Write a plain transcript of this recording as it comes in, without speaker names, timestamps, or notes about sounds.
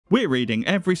We're reading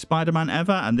every Spider-Man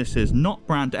ever, and this is Not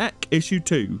Brand Echh issue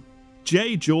 2.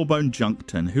 J. Jawbone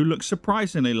Junkton, who looks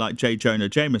surprisingly like J. Jonah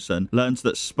Jameson, learns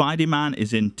that Spidey-Man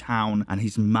is in town and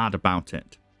he's mad about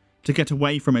it. To get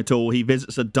away from it all, he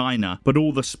visits a diner, but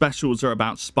all the specials are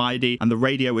about Spidey and the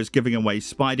radio is giving away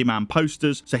Spidey-Man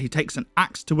posters, so he takes an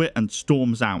axe to it and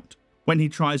storms out. When he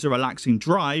tries a relaxing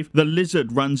drive, the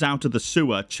lizard runs out of the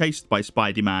sewer chased by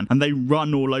Spidey-Man and they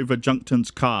run all over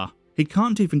Junkton's car. He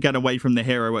can't even get away from the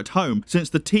hero at home since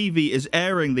the TV is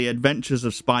airing the adventures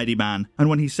of Spidey-Man, and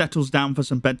when he settles down for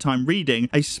some bedtime reading,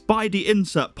 a Spidey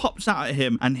insert pops out at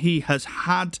him and he has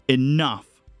had enough.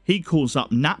 He calls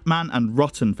up Gnatman and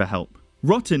Rotten for help.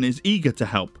 Rotten is eager to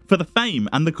help, for the fame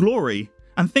and the glory,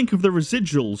 and think of the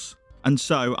residuals. And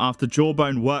so, after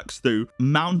Jawbone works through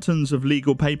mountains of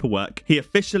legal paperwork, he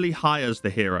officially hires the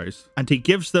heroes, and he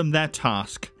gives them their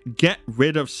task: get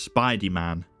rid of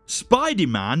Spidey-Man.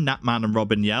 Spidey-Man, Gnatman and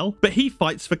Robin yell, but he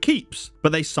fights for keeps.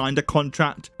 But they signed a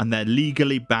contract and they're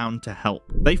legally bound to help.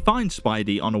 They find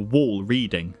Spidey on a wall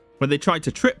reading. When they try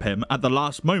to trip him, at the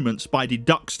last moment Spidey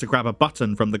ducks to grab a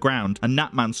button from the ground and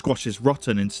Gnatman squashes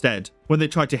Rotten instead. When they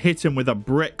try to hit him with a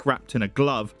brick wrapped in a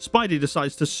glove, Spidey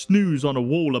decides to snooze on a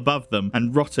wall above them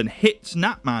and Rotten hits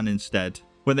Gnatman instead.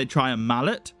 When they try a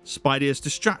mallet, Spidey is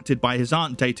distracted by his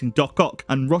aunt dating Doc Ock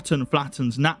and Rotten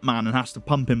flattens Gnatman and has to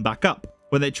pump him back up.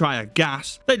 When they try a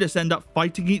gas, they just end up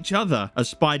fighting each other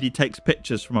as Spidey takes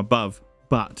pictures from above.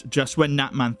 But just when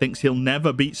Gnatman thinks he'll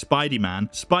never beat Spidey-Man,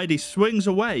 Spidey swings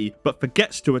away but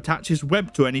forgets to attach his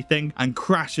web to anything and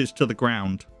crashes to the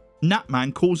ground.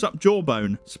 Gnatman calls up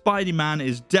Jawbone. Spidey-Man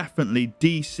is definitely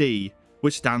DC,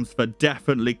 which stands for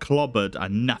definitely clobbered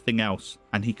and nothing else,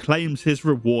 and he claims his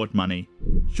reward money.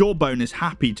 Jawbone is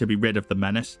happy to be rid of the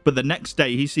menace, but the next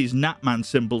day he sees Gnatman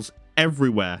symbols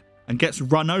everywhere and gets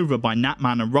run over by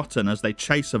Gnatman and Rotten as they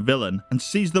chase a villain, and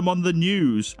sees them on the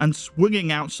news and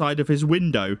swinging outside of his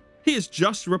window. He has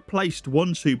just replaced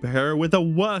one superhero with a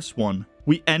worse one.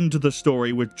 We end the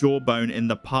story with Jawbone in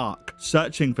the park,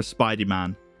 searching for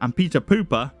Spidey-Man, and Peter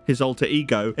Pooper, his alter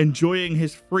ego, enjoying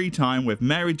his free time with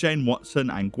Mary Jane Watson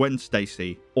and Gwen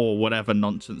Stacy, or whatever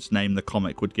nonsense name the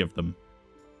comic would give them.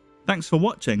 Thanks for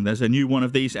watching. There's a new one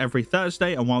of these every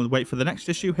Thursday, and while we wait for the next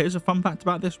issue, here's a fun fact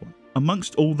about this one.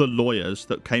 Amongst all the lawyers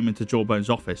that came into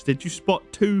Jawbone's office, did you spot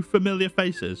two familiar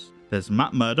faces? There's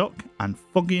Matt Murdock and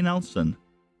Foggy Nelson.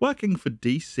 Working for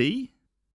DC?